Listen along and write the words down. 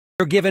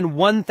You're given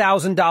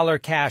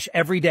 $1,000 cash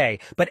every day,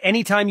 but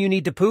anytime you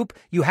need to poop,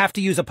 you have to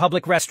use a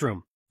public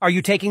restroom. Are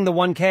you taking the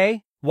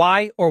 1K?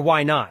 Why or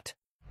why not?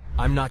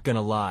 I'm not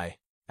gonna lie.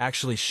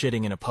 Actually,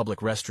 shitting in a public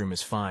restroom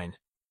is fine.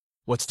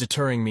 What's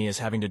deterring me is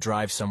having to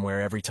drive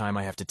somewhere every time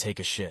I have to take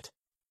a shit.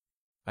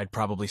 I'd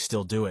probably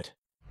still do it.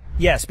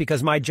 Yes,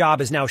 because my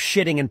job is now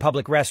shitting in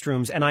public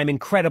restrooms and I'm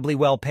incredibly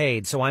well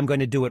paid, so I'm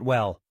going to do it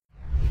well.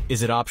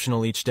 Is it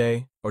optional each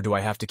day, or do I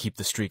have to keep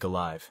the streak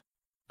alive?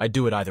 I'd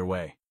do it either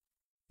way.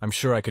 I'm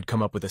sure I could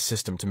come up with a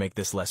system to make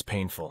this less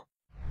painful.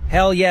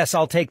 Hell yes,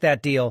 I'll take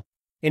that deal.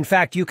 In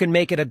fact, you can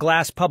make it a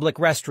glass public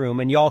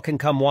restroom and y'all can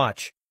come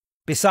watch.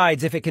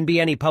 Besides, if it can be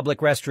any public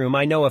restroom,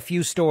 I know a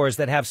few stores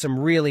that have some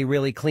really,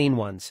 really clean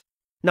ones.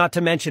 Not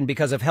to mention,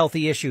 because of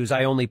healthy issues,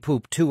 I only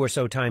poop 2 or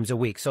so times a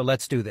week, so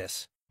let's do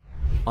this.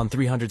 On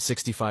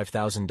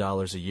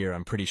 $365,000 a year,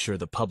 I'm pretty sure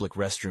the public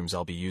restrooms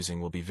I'll be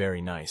using will be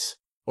very nice.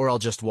 Or I'll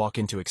just walk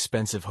into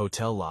expensive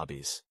hotel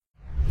lobbies.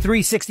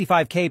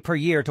 $365K per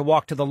year to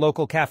walk to the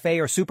local cafe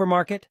or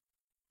supermarket?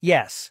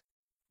 Yes.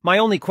 My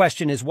only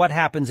question is what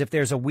happens if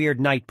there's a weird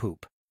night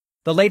poop?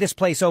 The latest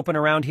place open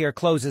around here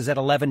closes at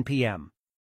 11 p.m.